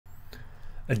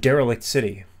A derelict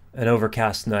city, an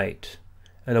overcast night,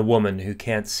 and a woman who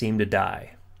can't seem to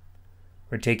die.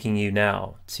 We're taking you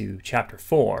now to Chapter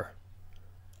 4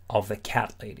 of The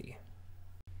Cat Lady.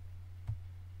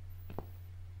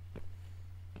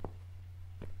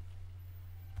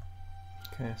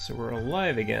 Okay, so we're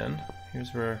alive again.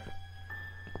 Here's where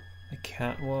the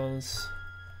cat was.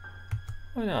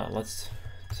 Why not? Let's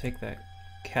take that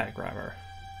cat grabber.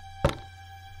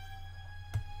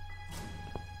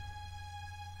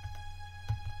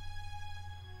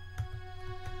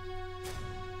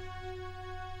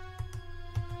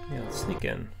 Yeah, let's sneak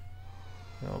in.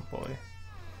 Oh boy.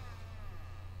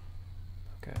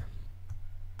 Okay.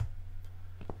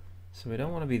 So we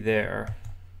don't want to be there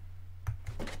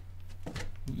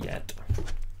yet.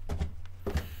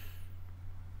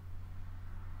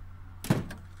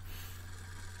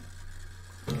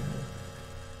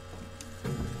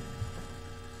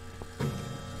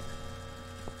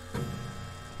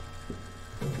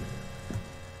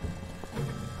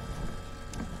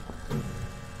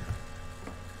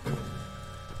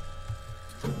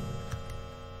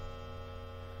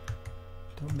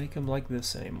 Don't make him like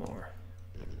this anymore.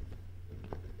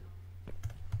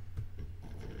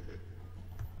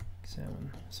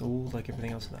 Examine. It's old like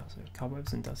everything else in the house.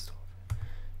 Cobwebs and dust.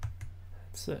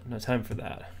 That's it. No time for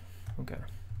that. Okay.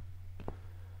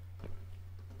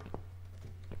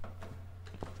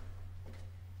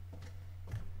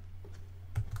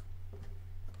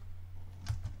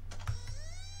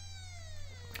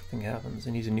 Nothing happens.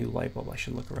 It needs a new light bulb. I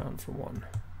should look around for one.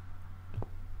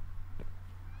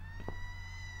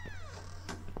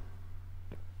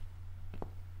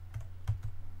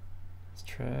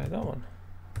 Try that one.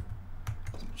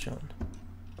 Switch on.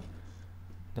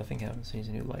 Nothing happens. Needs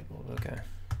a new light bulb. Okay.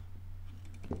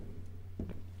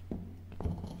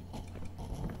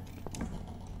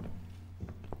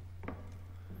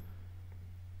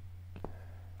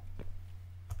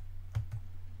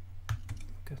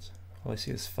 Good. All I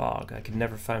see is fog. I can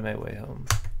never find my way home.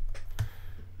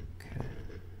 Okay.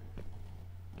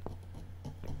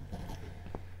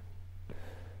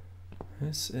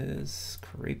 This is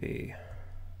creepy.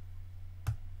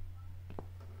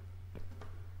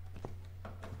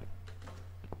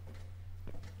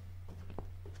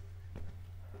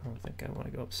 I don't think I want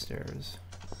to go upstairs.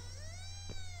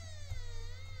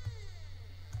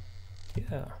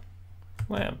 Yeah.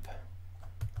 Lamp.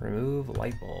 Remove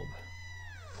light bulb.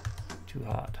 Too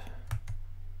hot.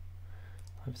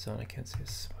 Lamp's on, I can't see a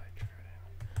switch.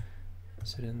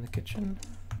 Is it in the kitchen?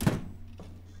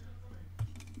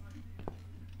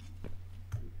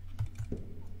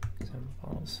 Some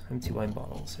bottles. Empty wine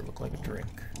bottles. They look like a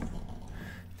drink.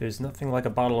 There's nothing like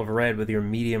a bottle of red with your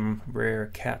medium rare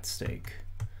cat steak.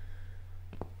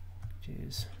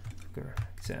 Jeez.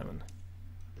 Examine.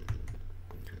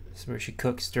 This is where she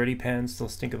cooks. Dirty pans still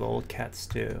stink of old cat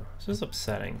stew. This is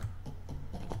upsetting.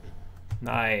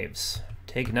 Knives.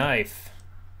 Take knife.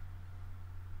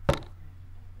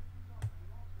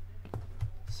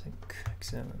 Sink.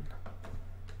 Examine.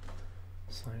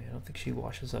 Slimy. I don't think she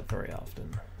washes up very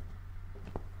often.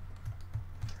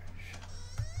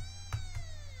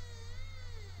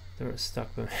 They were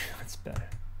stuck with me. That's better.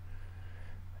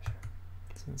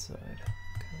 It's inside.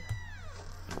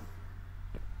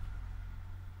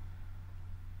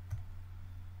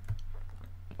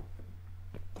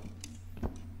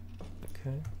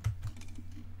 Okay.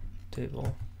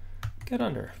 Table. Get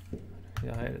under.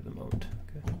 Yeah, hide at the moment.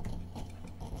 Okay.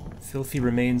 Filthy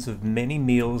remains of many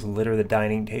meals litter the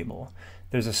dining table.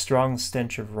 There's a strong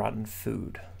stench of rotten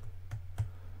food.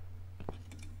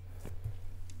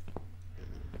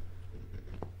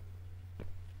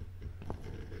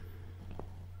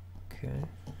 Okay.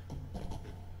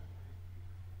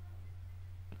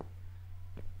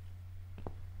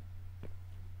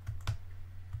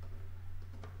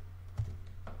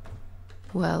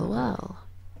 Well, well.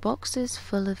 Boxes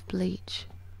full of bleach.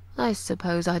 I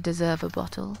suppose I deserve a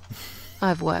bottle.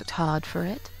 I've worked hard for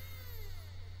it.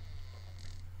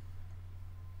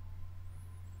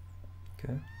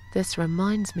 Okay. This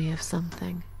reminds me of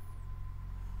something.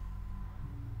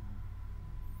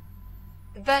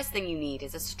 The first thing you need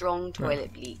is a strong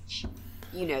toilet bleach.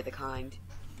 You know the kind.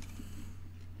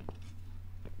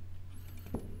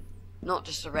 Not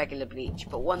just a regular bleach,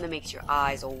 but one that makes your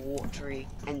eyes all watery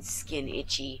and skin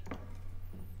itchy.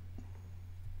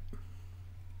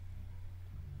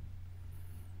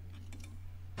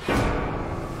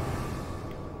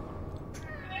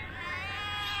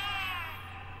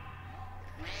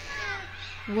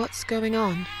 What's going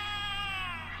on?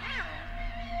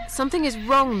 Something is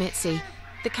wrong, Mitzi.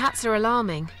 The cats are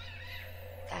alarming.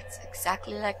 That's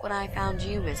exactly like when I found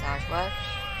you, Miss Ashworth.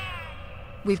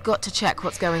 We've got to check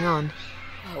what's going on.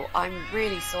 Oh, I'm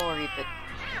really sorry, but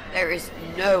there is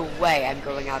no way I'm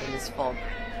going out in this fog.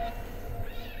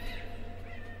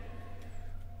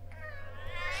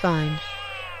 Fine.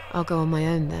 I'll go on my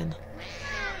own then.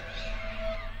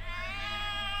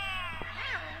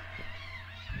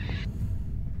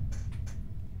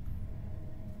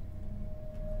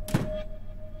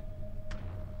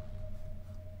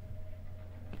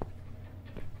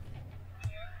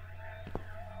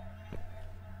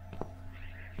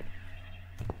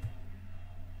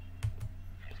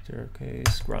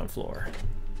 Staircase, ground floor.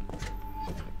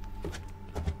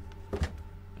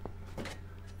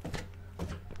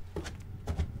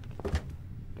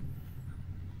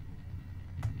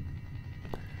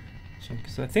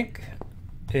 Because I think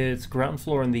it's ground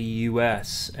floor in the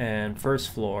US and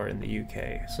first floor in the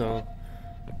UK. So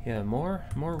yeah, more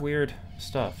weird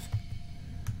stuff.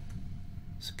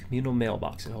 It's a communal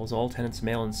mailbox. It holds all tenants'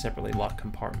 mail in separately locked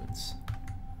compartments.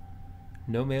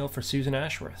 No mail for Susan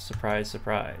Ashworth. Surprise,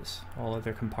 surprise. All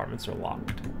other compartments are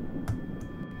locked.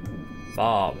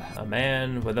 Bob, a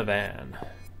man with a van.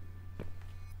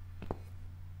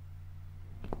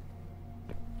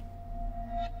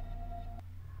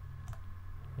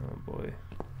 Oh boy.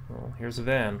 Well, here's a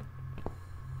van.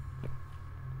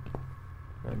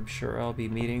 I'm sure I'll be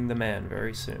meeting the man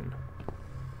very soon.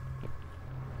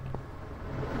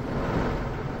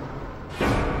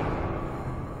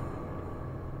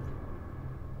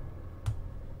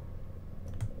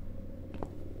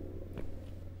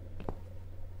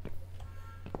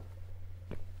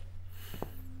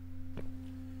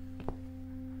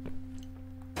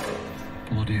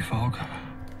 Bloody fog.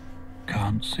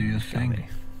 Can't see a thing.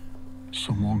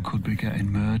 Someone could be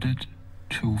getting murdered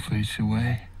 2 feet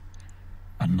away,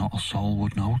 and not a soul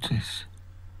would notice.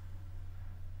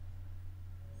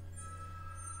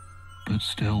 But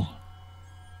still,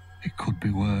 it could be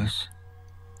worse.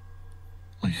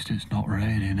 At least it's not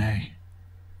raining, eh?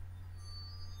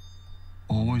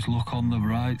 Always look on the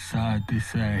bright side, they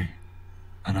say,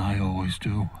 and I always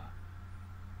do.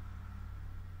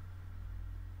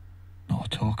 Not a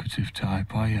talkative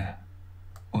type, are you?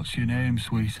 What's your name,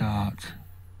 sweetheart?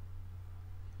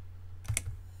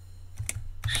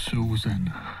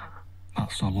 Susan.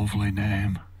 That's a lovely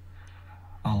name.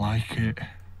 I like it.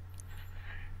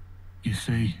 You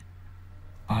see,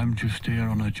 I'm just here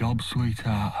on a job,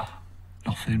 sweetheart.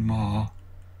 Nothing more.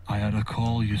 I had a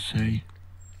call, you see.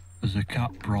 There's a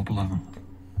cat problem.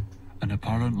 And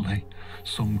apparently,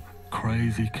 some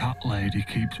crazy cat lady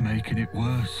keeps making it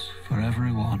worse for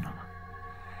everyone.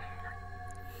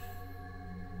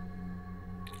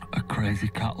 A crazy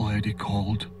cat lady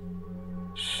called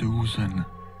Susan,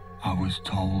 I was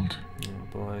told. Oh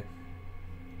boy.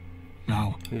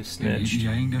 Now, Who snitched? you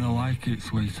ain't gonna like it,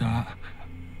 sweetheart,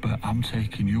 but I'm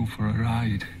taking you for a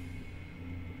ride.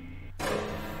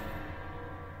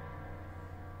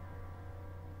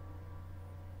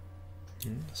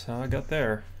 That's how I got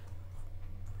there.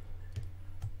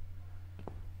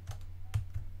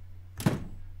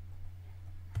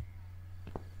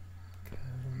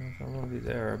 I want to be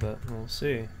there, but we'll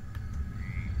see.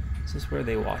 Is this where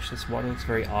they wash this water? Looks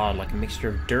very odd, like a mixture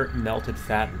of dirt, melted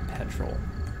fat, and petrol.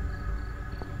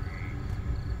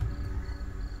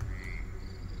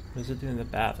 What does it do in the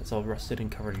bath? It's all rusted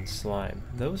and covered in slime.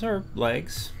 Those are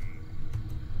legs.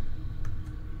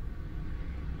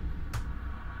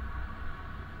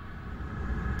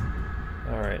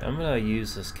 Alright, I'm gonna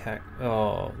use this cat.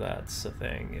 Oh, that's the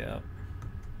thing, yeah.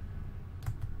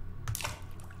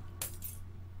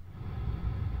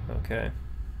 Okay.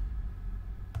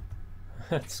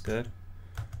 That's good.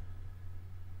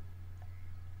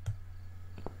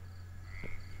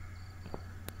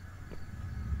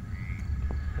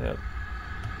 Yep.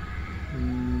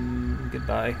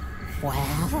 Goodbye.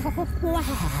 Well,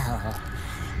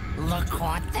 look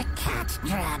what the cat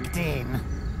dragged in.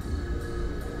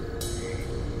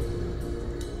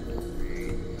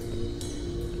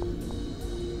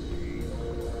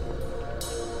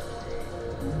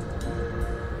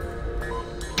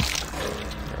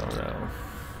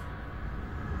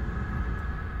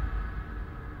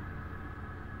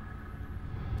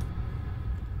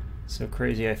 So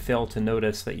crazy, I failed to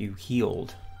notice that you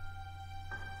healed.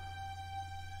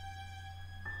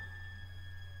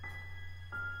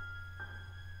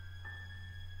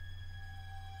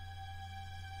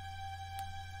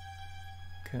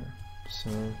 Okay, so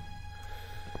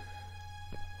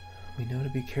we know to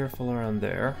be careful around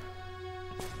there.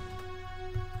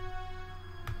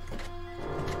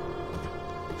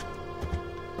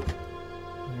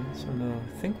 So no,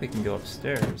 I think we can go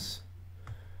upstairs.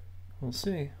 We'll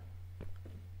see.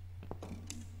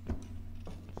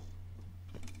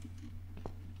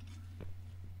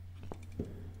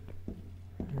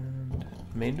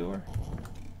 main door?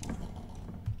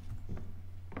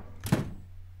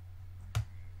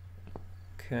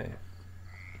 Okay.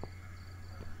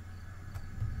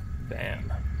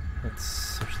 Van. Let's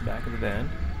search the back of the van.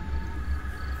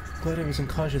 Glad I was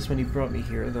unconscious when he brought me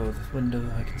here, though the window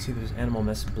I can see there's animal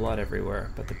mess and blood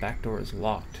everywhere, but the back door is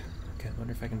locked. Okay, I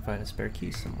wonder if I can find a spare key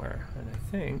somewhere. And I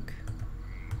think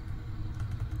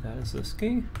that is this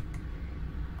key.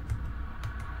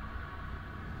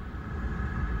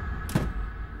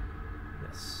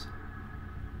 Yes.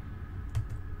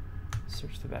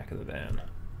 Search the back of the van.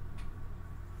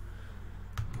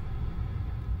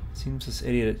 Seems this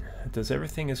idiot does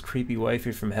everything his creepy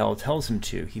wifey from hell tells him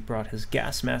to. He brought his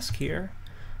gas mask here.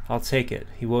 I'll take it.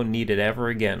 He won't need it ever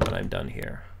again when I'm done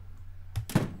here.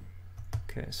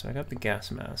 Okay, so I got the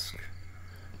gas mask.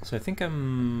 So I think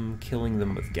I'm killing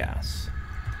them with gas.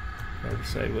 Driver's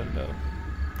side window.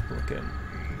 Look in.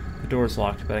 The door's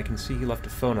locked, but I can see he left a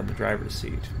phone on the driver's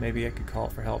seat. Maybe I could call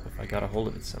for help if I got a hold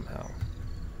of it somehow.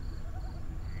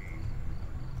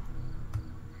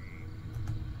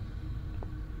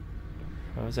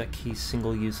 How is that key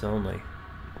single use only?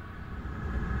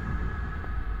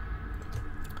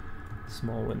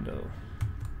 Small window.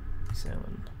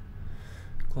 Examine.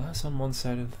 Glass on one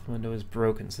side of the window is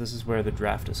broken, so this is where the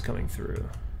draft is coming through.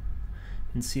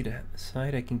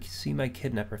 Inside I can see my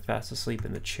kidnapper fast asleep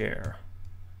in the chair.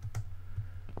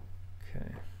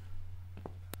 Okay.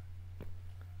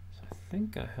 So I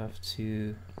think I have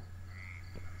to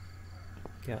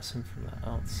gas him from the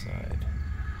outside.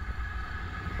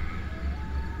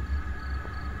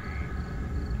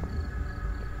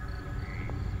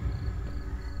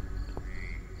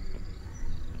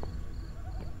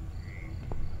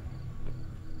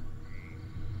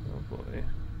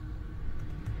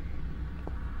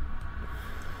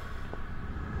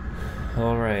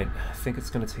 Alright, I think it's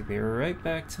going to take me right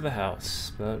back to the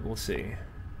house, but we'll see.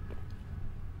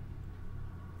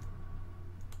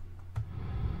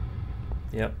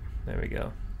 Yep, there we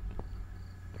go.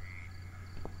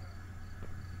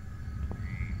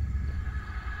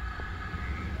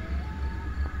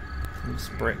 Loose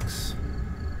bricks.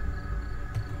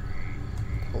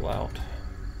 Pull out.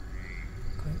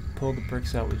 Okay, pull the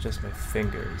bricks out with just my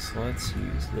fingers. Let's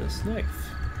use this knife.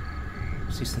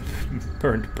 See some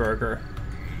burned burger.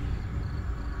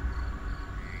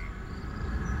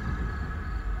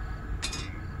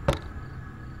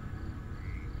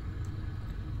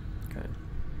 Okay.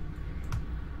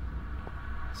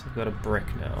 So I've got a brick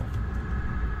now.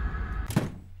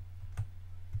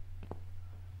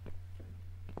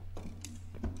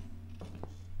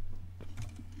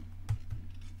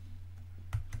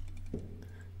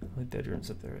 My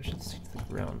bedroom's up there. I should see to the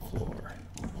ground floor.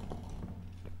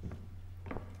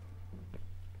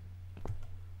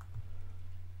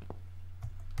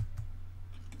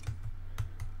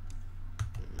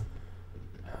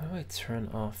 How do I turn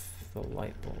off the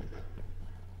light bulb?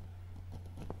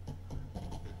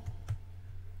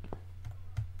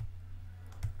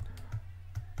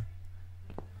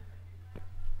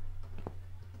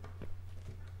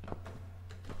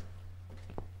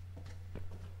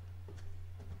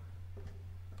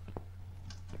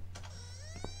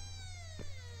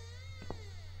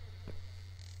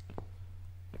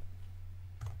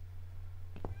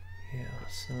 Yeah,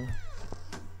 so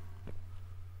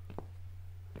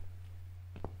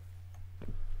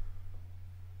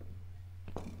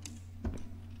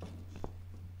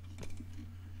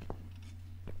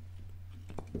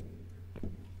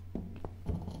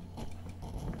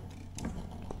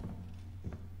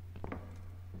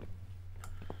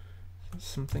there's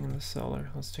something in the cellar.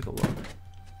 Let's take a look.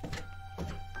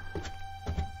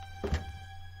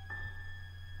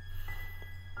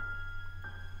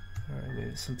 Alright,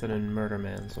 maybe something in Murder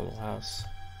Man's little house.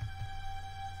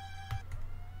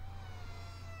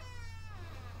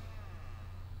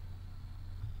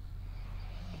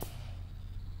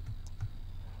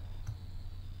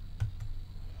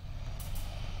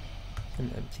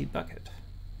 An empty bucket.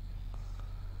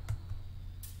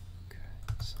 Okay,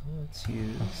 so let's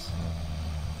use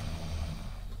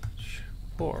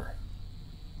pour.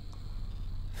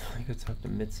 I could talk to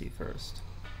Mitzi first.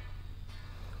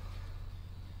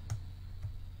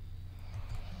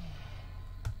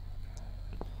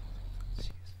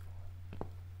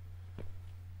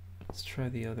 Let's try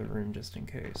the other room just in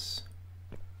case.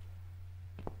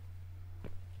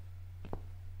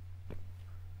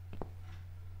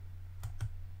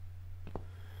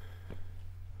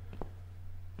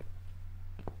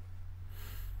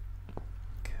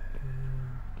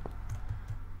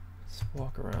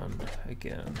 Walk around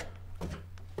again.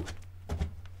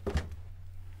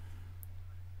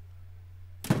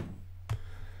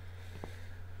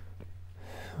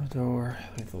 door,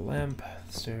 we have the lamp,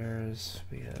 the stairs,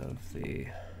 we have the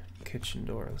kitchen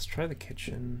door. Let's try the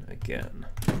kitchen again.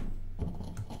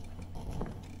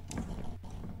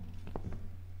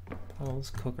 Bottles,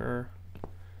 cooker,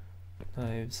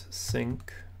 knives,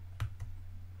 sink.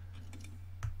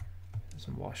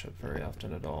 Doesn't wash up very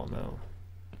often at all, no.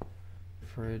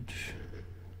 Fridge.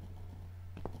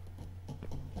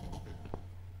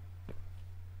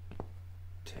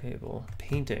 Table.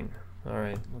 Painting.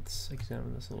 Alright, let's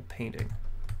examine this little painting.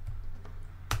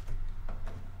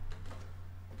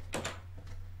 Okay.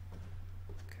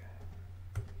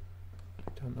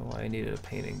 Don't know why I needed a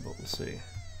painting, but we'll see.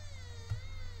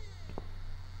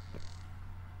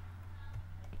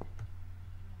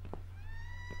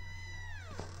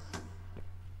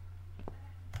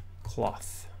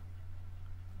 Cloth.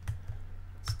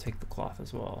 Let's take the cloth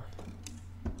as well.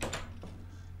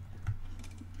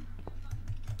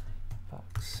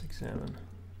 Box, examine.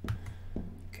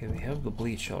 Okay, we have the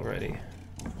bleach already.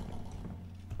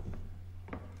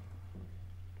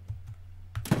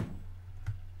 Okay,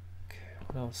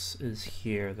 what else is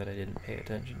here that I didn't pay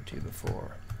attention to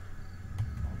before?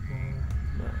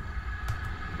 No.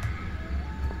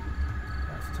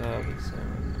 Bathtub,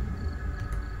 examine.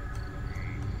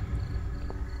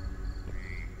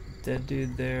 Dead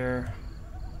dude there.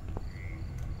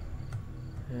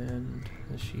 And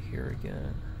is she here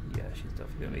again? Yeah, she's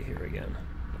definitely gonna be here again.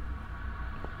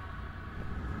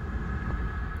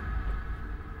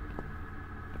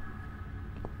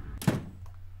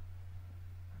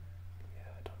 Yeah,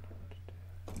 I don't know what to do.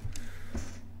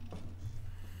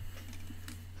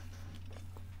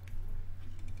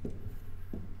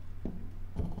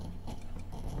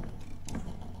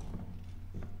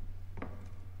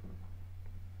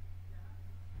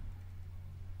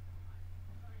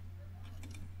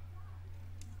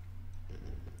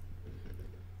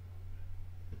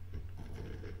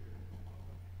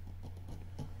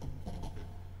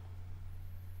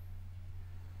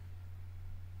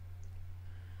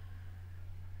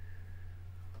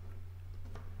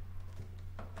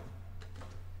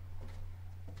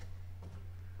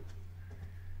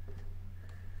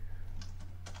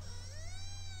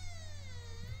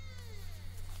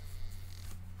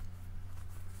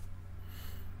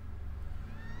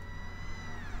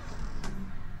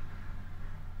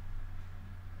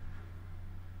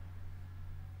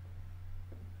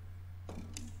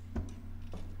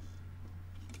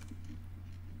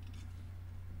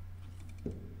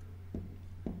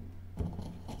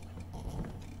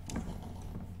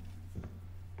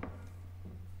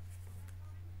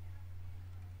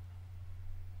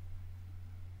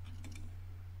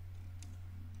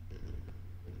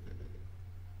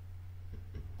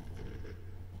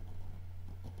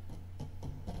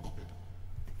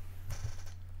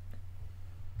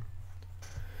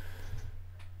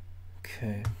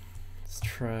 Okay, let's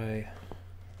try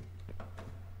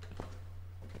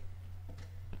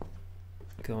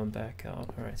going back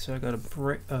out. All right, so I got a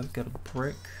brick,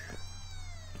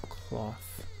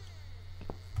 cloth.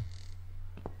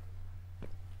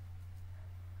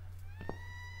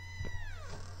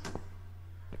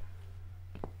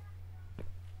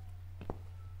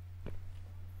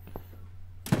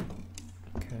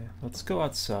 Okay, let's go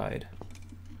outside.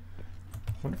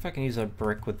 I wonder if I can use that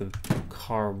brick with the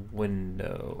car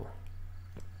window.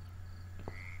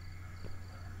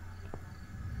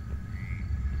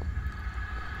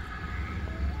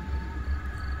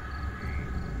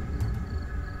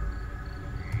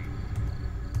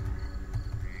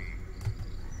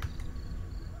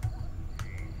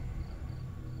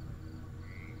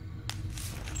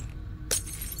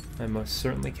 I most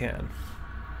certainly can.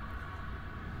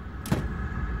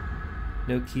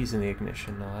 No keys in the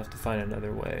ignition. I'll have to find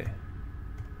another way.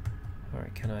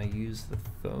 Alright, can I use the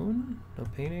phone? No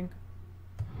painting?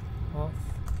 Off.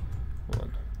 Hold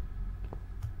on.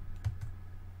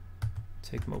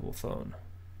 Take mobile phone.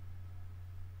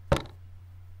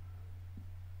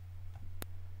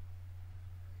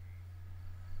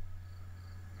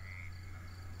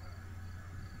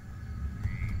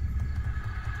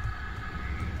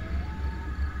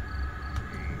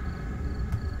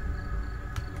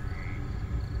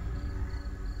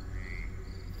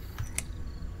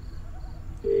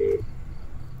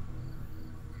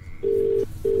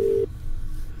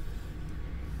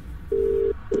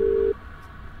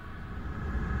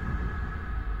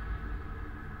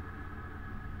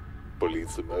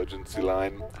 Police emergency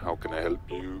line. How can I help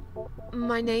you?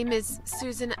 My name is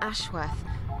Susan Ashworth.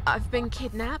 I've been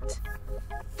kidnapped.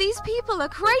 These people are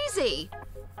crazy!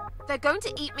 They're going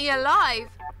to eat me alive.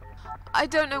 I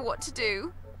don't know what to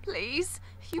do. Please,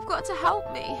 you've got to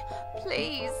help me.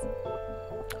 Please.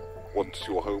 What's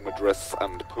your home address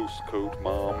and postcode,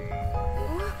 ma'am?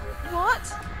 What?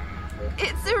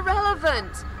 It's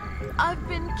irrelevant. I've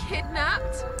been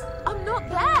kidnapped. I'm not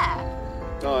there.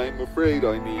 I'm afraid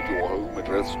I need your home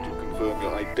address to confirm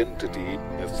your identity,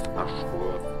 Miss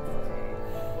Ashworth.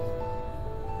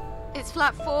 It's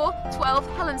flat 4, 12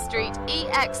 Helen Street,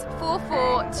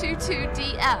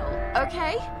 EX4422DL,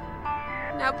 okay?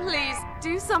 Now please,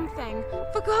 do something,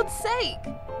 for God's sake.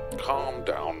 Calm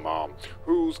down, ma'am.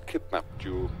 Who's kidnapped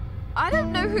you? I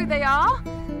don't know who they are.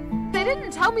 They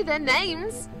didn't tell me their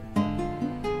names.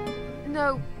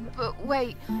 No, but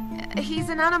wait. He's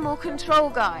an animal control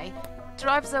guy.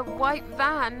 Drives a white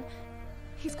van.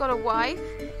 He's got a wife.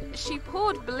 She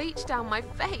poured bleach down my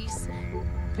face.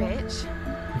 Bitch.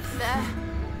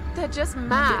 They're just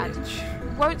mad. Bitch.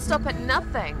 Won't stop at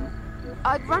nothing.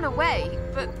 I'd run away,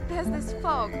 but there's this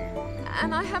fog,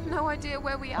 and I have no idea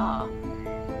where we are.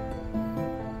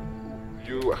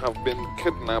 You have been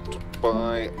kidnapped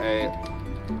by a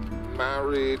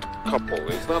married couple,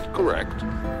 is that correct?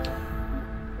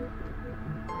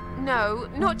 No,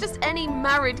 not just any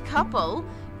married couple.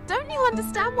 Don't you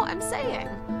understand what I'm saying?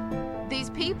 These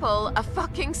people are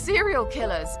fucking serial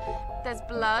killers. There's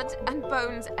blood and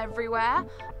bones everywhere.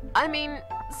 I mean,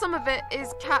 some of it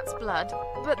is cat's blood,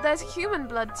 but there's human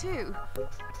blood too.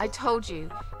 I told you,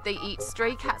 they eat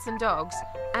stray cats and dogs,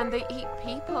 and they eat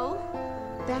people.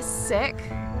 They're sick.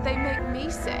 They make me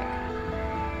sick.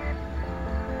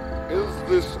 Is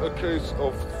this a case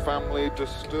of family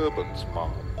disturbance,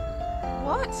 ma'am?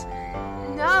 What?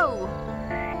 No.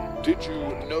 Did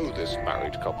you know this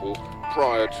married couple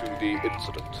prior to the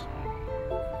incident?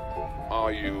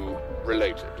 Are you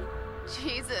related?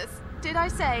 Jesus, did I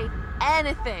say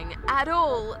anything at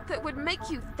all that would make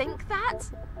you think that?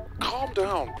 Calm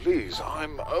down, please.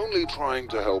 I'm only trying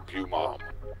to help you, ma'am.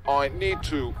 I need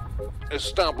to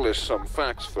establish some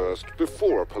facts first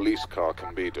before a police car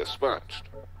can be dispatched.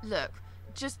 Look,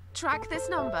 just track this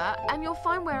number and you'll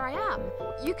find where I am.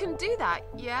 You can do that,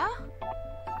 yeah?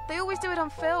 They always do it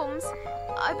on films.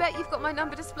 I bet you've got my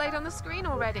number displayed on the screen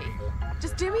already.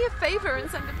 Just do me a favor and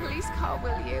send a police car,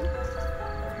 will you?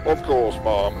 Of course,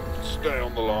 ma'am. Stay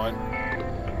on the line.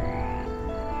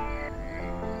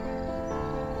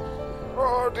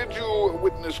 Did you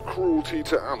witness cruelty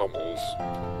to animals?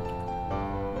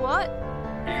 What?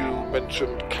 You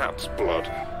mentioned cat's blood.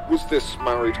 Was this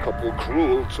married couple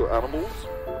cruel to animals?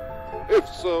 If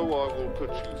so, I will put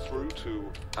you through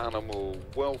to animal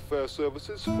welfare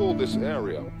services for this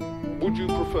area. Would you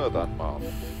prefer that, ma'am?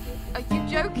 Are you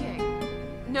joking?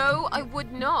 No, I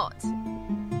would not.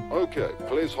 Okay,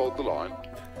 please hold the line.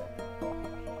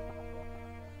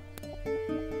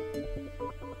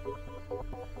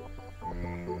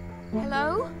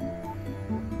 Hello?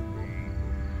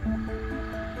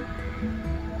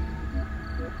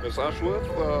 Miss Ashworth,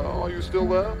 are you still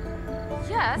there?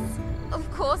 Yes, of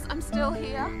course I'm still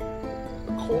here.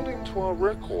 According to our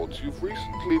records, you've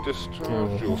recently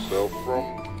discharged yourself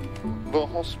from the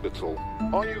hospital.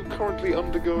 Are you currently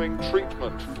undergoing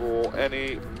treatment for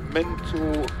any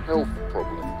mental health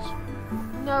problems?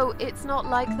 No, it's not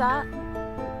like that.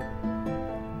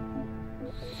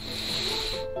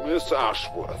 Miss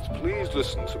Ashworth, please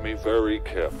listen to me very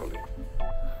carefully.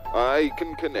 I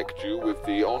can connect you with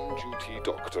the on-duty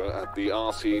doctor at the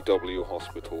RCW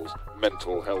Hospital's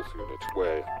mental health unit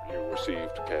where you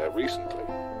received care recently.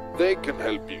 They can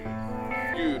help you.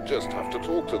 You just have to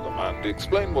talk to them and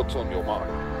explain what's on your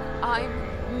mind. I'm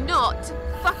not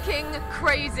fucking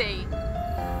crazy.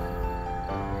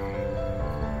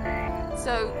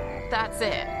 So, that's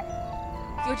it.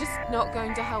 You're just not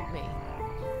going to help me.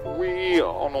 We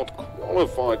are not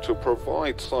qualified to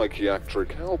provide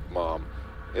psychiatric help, ma'am.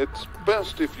 It's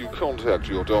best if you contact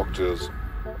your doctors.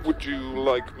 Would you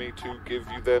like me to give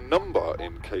you their number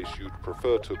in case you'd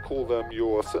prefer to call them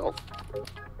yourself?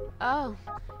 Oh,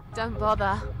 don't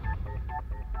bother.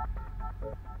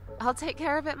 I'll take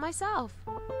care of it myself.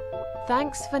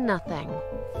 Thanks for nothing.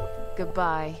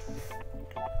 Goodbye.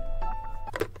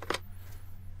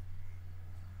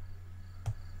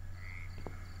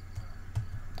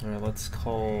 Alright, let's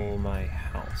call my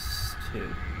house,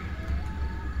 too.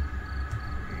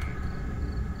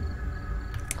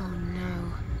 Oh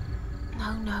no.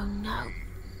 No, no, no.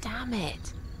 Damn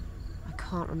it. I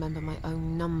can't remember my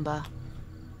own number.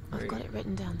 I've got it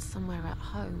written down somewhere at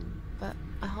home, but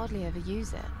I hardly ever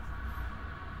use it.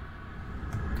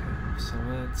 Okay, so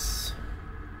let's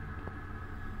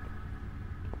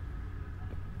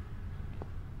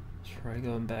try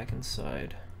going back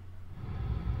inside.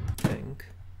 I think.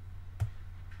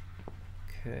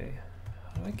 Okay,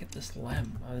 how do I get this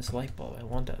lamp, this light bulb? I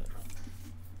want it.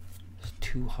 It's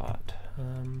too hot.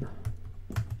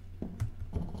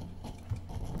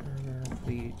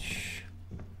 Bleach.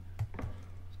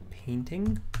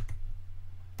 Painting?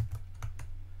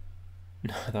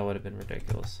 No, that would have been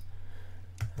ridiculous.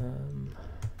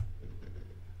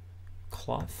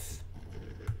 Cloth.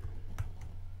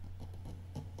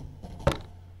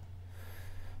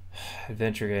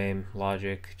 Adventure game,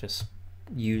 logic, just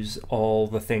use all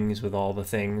the things with all the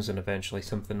things and eventually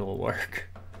something will work.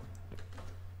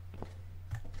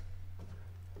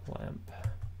 Lamp.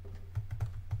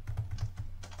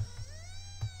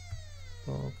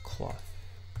 Well, cloth.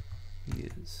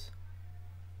 Use.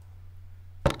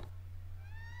 Okay.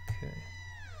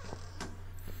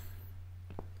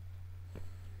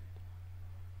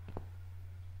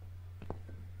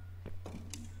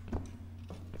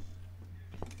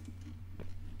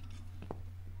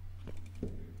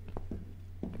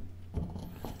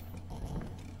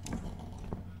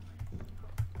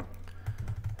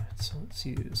 So let's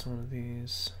use one of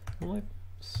these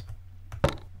lights.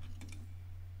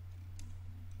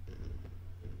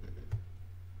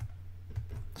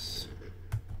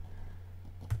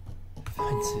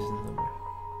 Find Susan's number.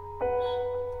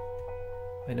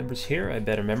 My number's here. I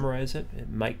better memorize it. It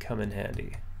might come in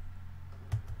handy.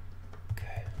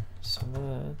 Okay, so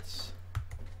let's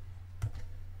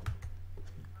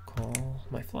call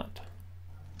my flat.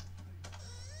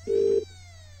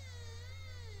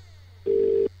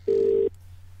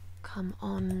 Come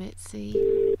on, Mitzi.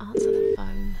 Answer the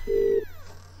phone.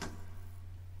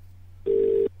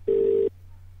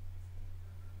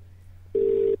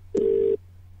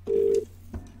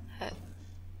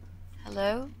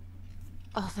 Hello?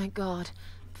 Oh, thank God.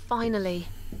 Finally.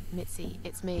 Mitzi,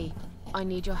 it's me. I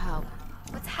need your help.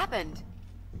 What's happened?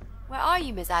 Where are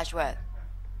you, Miss Ashworth?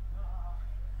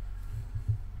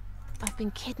 I've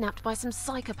been kidnapped by some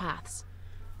psychopaths.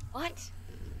 What?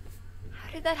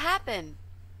 How did that happen?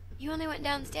 You only went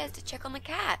downstairs to check on the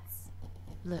cats.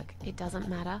 Look, it doesn't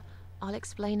matter. I'll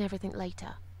explain everything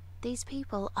later. These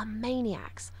people are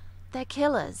maniacs. They're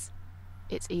killers.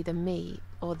 It's either me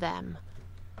or them.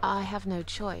 I have no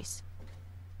choice.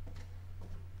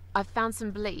 I've found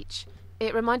some bleach.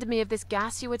 It reminded me of this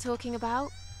gas you were talking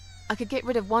about. I could get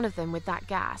rid of one of them with that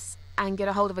gas and get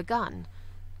a hold of a gun.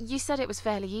 You said it was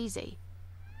fairly easy.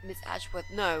 Miss Ashworth,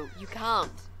 no, you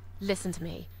can't. Listen to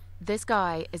me. This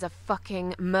guy is a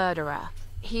fucking murderer.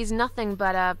 He's nothing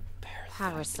but a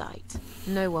parasite.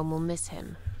 No one will miss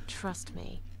him. Trust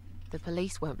me. The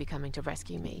police won't be coming to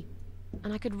rescue me.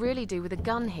 And I could really do with a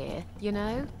gun here, you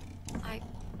know?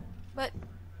 But...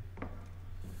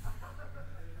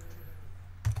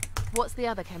 What's the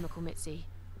other chemical, Mitzi?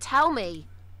 Tell me!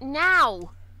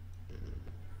 Now!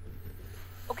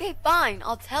 Okay, fine,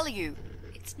 I'll tell you.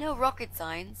 It's no rocket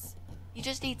science. You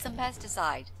just need some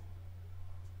pesticide.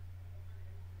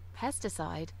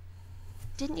 Pesticide?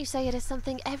 Didn't you say it is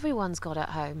something everyone's got at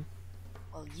home?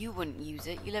 Well, you wouldn't use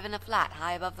it. You live in a flat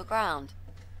high above the ground.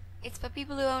 It's for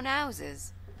people who own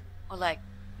houses. Or like,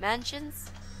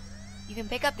 mansions. You can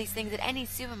pick up these things at any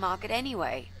supermarket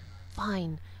anyway.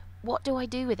 Fine. What do I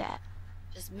do with it?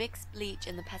 Just mix bleach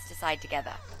and the pesticide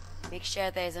together. Make sure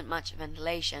there isn't much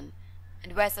ventilation.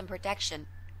 And wear some protection.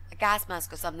 A gas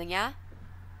mask or something, yeah?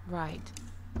 Right.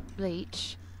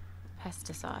 Bleach.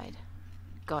 Pesticide.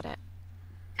 Got it.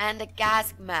 And a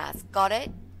gas mask, got it?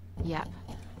 Yep.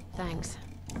 Thanks.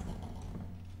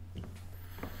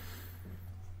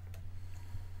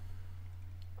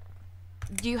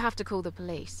 You have to call the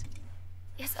police.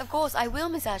 Yes, of course, I will,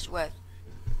 Miss Ashworth.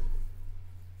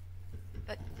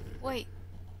 But, wait.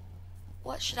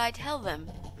 What should I tell them?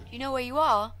 Do you know where you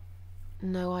are?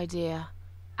 No idea.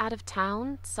 Out of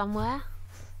town, somewhere?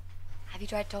 Have you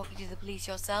tried talking to the police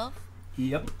yourself?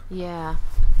 Yep. Yeah.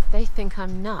 They think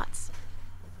I'm nuts.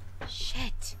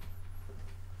 Shit.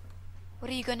 What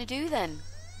are you going to do then?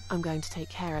 I'm going to take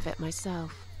care of it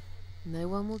myself. No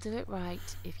one will do it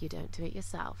right if you don't do it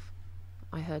yourself.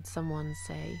 I heard someone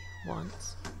say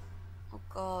once. Oh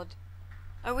God.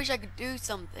 I wish I could do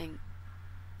something.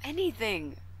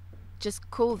 Anything.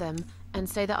 Just call them and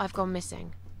say that I've gone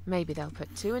missing. Maybe they'll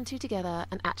put two and two together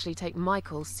and actually take my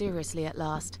call seriously at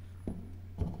last.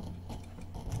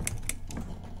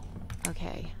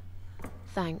 Okay.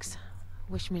 Thanks.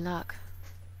 Wish me luck.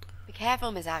 Be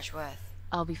careful, Miss Ashworth.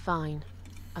 I'll be fine.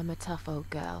 I'm a tough old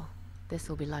girl.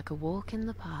 This'll be like a walk in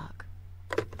the park.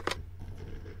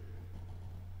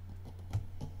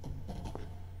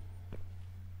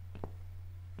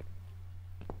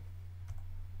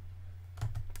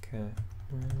 Okay,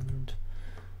 and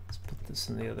let's put this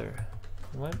in the other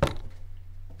one.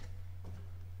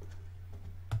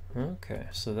 Okay,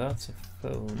 so that's a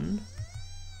phone.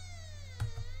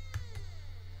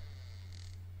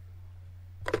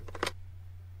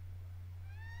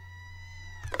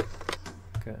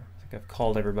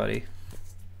 called everybody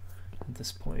at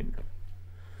this point.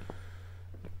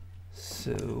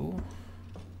 So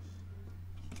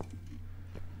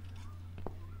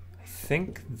I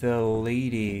think the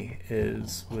lady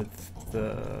is with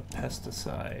the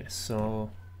pesticide,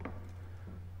 so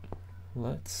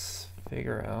let's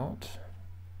figure out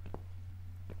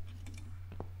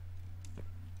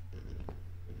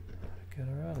how to get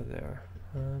her out of there.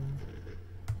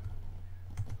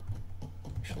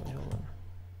 Actually, hold on.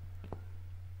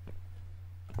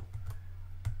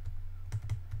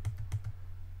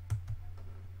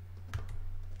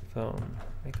 Phone.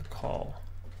 Make a call.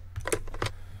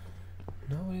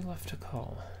 Nobody left to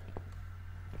call.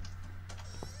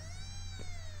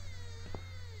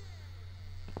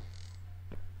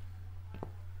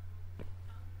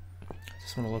 I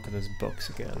just want to look at his books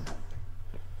again.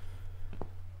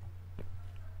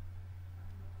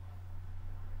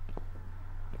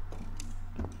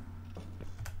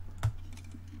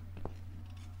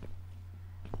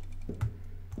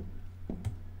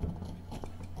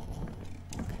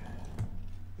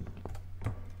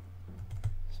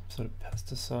 Sort of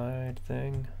pesticide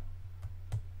thing.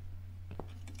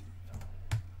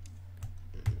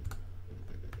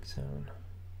 Zone.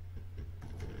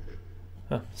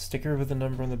 Huh, sticker with a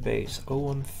number on the base.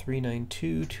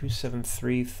 01392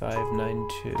 273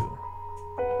 592.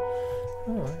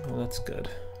 Alright, well that's good.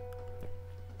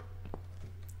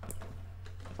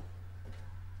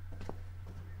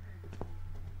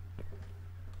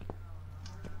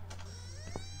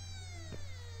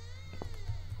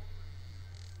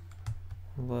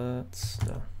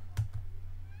 No.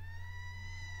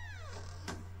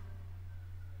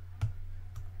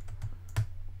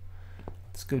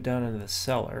 Let's go down into the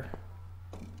cellar.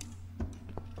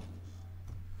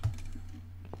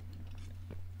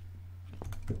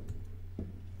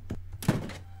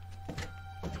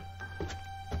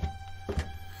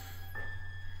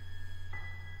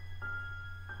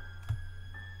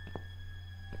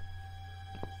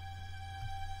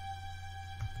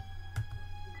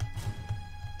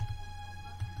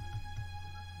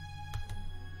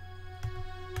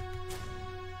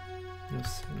 No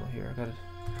signal here. I gotta.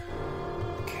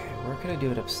 Okay, where can I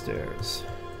do it upstairs?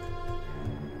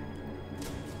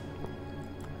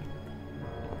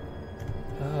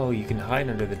 Oh, you can hide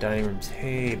under the dining room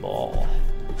table.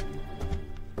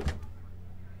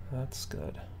 That's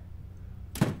good.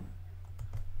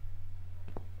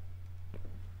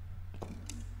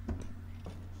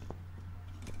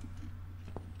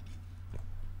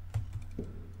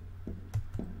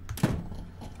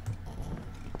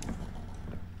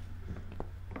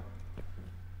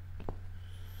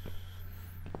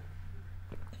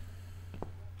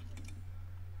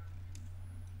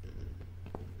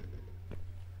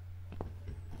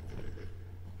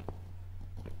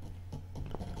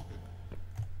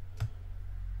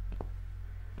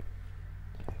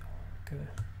 Okay.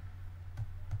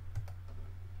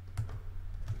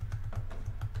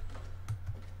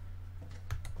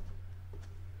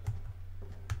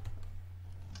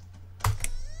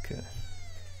 Okay.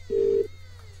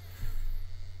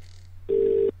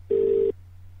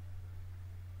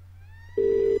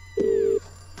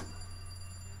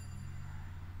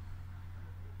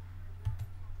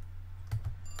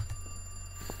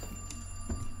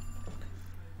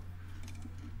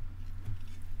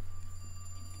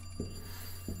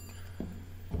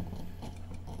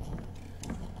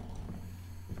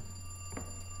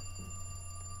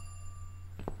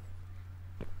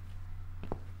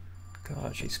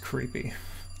 God, she's creepy.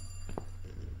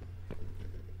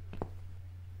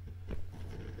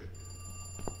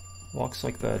 Walks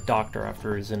like the doctor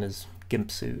after he's in his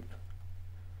gimp suit.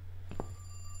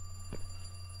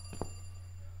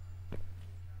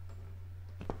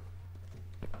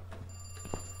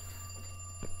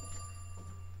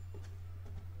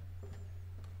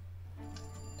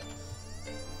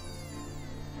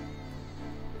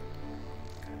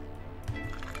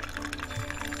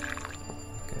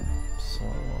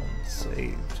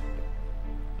 Saved.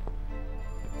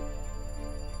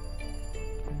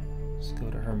 Let's go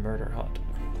to her murder hut.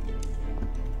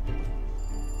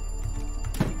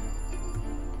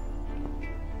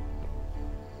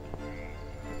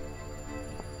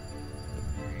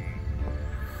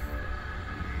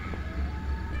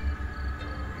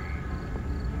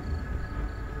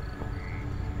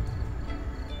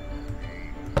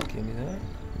 Give me that.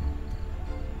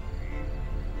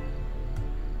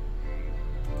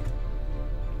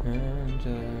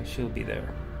 And she'll be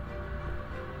there.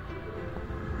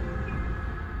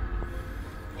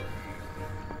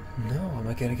 No, am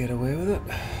I gonna get away with it?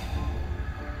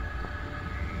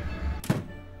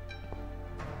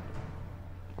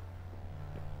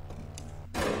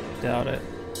 Doubt it.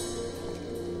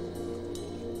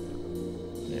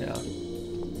 Yeah.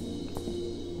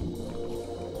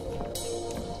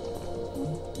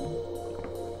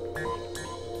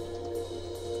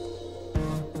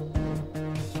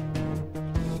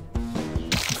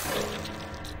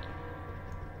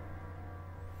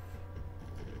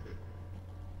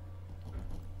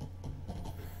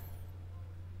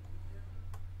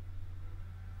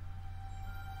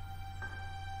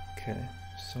 Okay,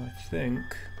 so I think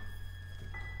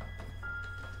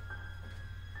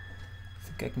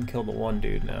I can kill the one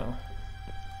dude now.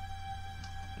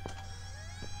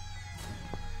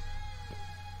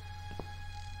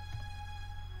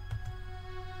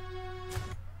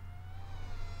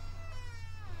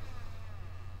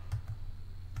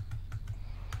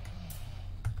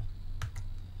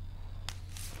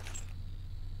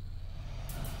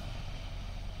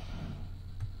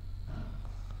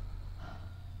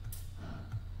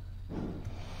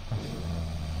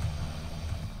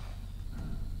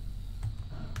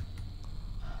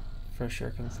 Fresh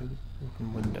air comes through the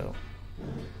open window.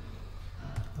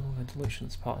 No ventilation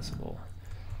is possible.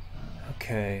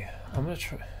 Okay, I'm gonna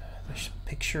try. I should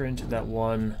picture into that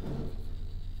one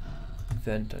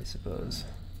vent, I suppose.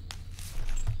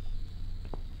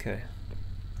 Okay.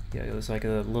 Yeah, it was like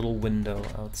a little window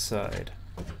outside.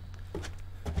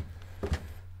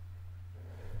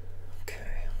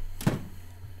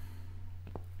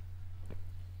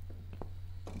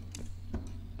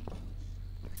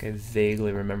 I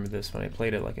vaguely remember this when I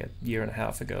played it like a year and a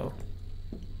half ago.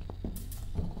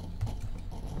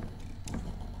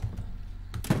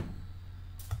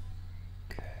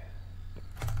 Okay.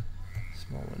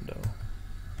 Small window.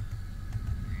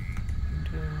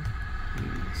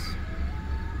 Use.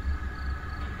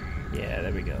 Yeah,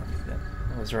 there we go. Yeah,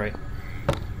 I was right.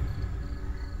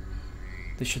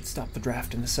 This should stop the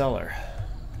draft in the cellar.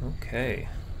 Okay.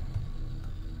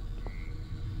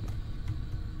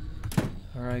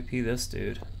 R.I.P. this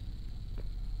dude.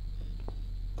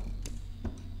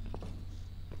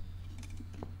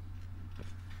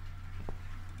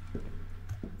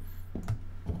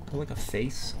 Like a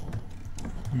face?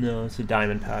 No, it's a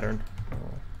diamond pattern.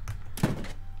 Oh.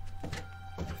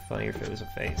 Funny if it was a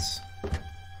face.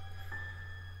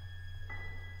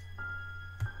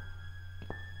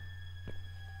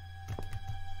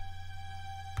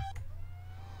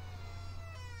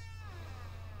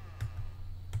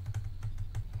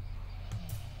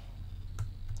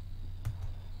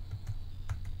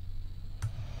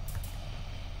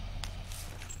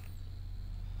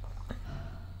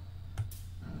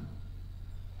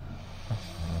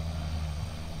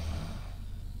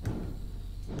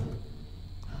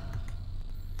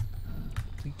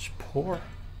 Pour.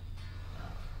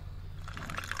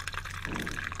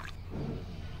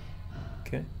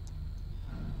 Okay.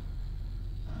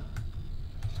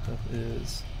 Stuff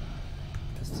is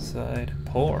pesticide.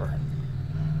 Pour.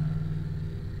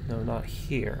 No, not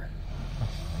here.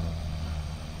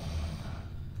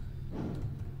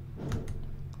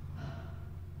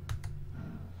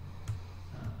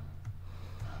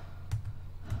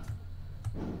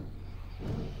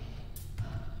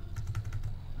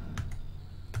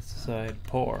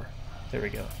 Pour. There we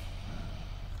go.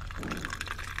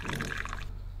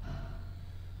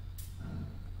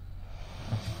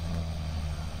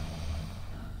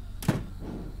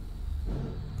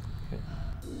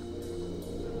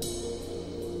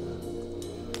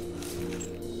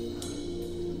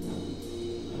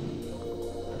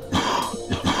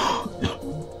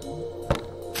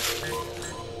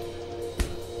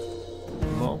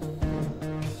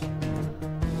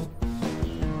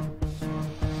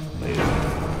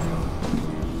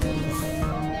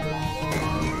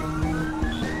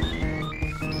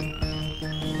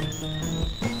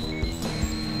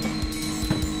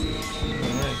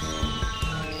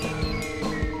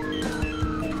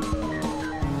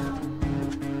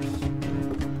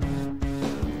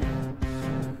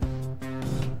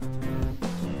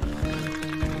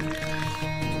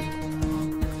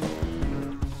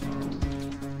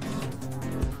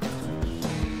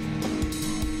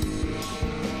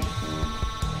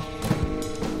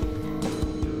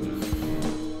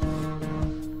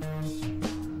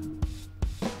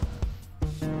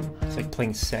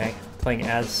 Playing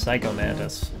as Psycho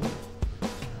Mantis.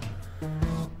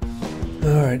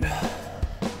 Alright.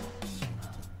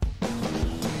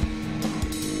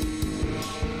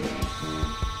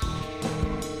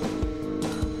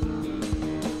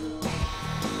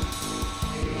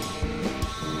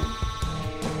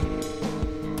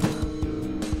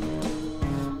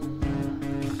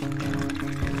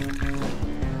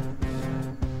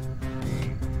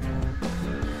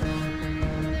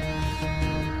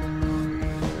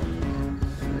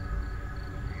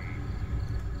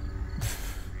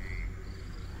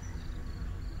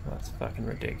 Fucking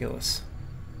ridiculous.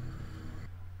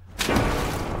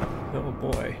 Oh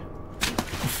boy.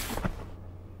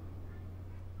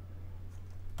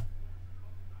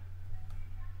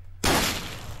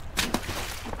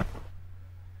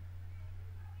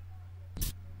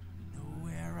 Know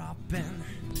where I've been?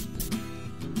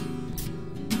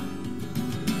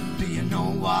 Do you know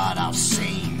what I've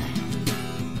seen?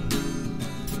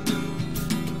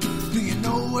 Do you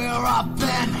know where I've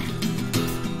been?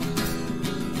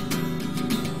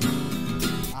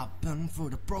 I've been for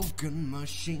the broken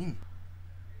machine.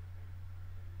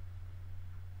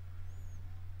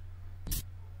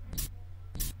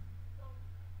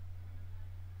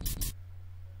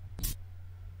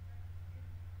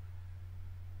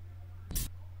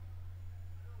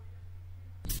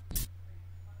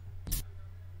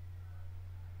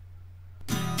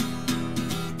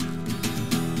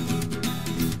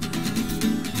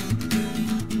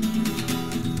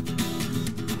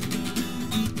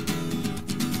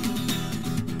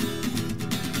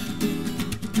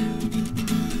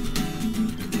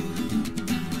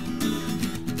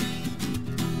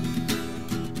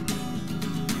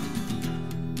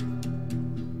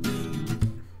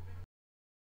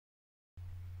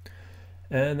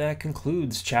 And that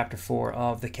concludes Chapter 4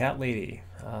 of The Cat Lady.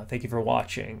 Thank you for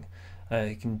watching.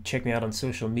 You can check me out on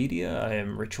social media. I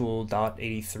am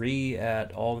ritual.83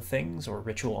 at all the things, or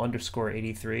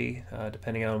ritual_83,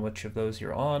 depending on which of those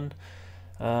you're on.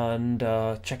 And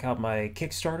check out my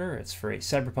Kickstarter. It's for a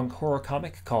cyberpunk horror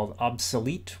comic called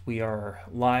Obsolete. We are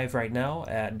live right now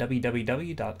at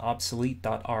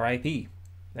www.obsolete.rip.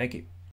 Thank you.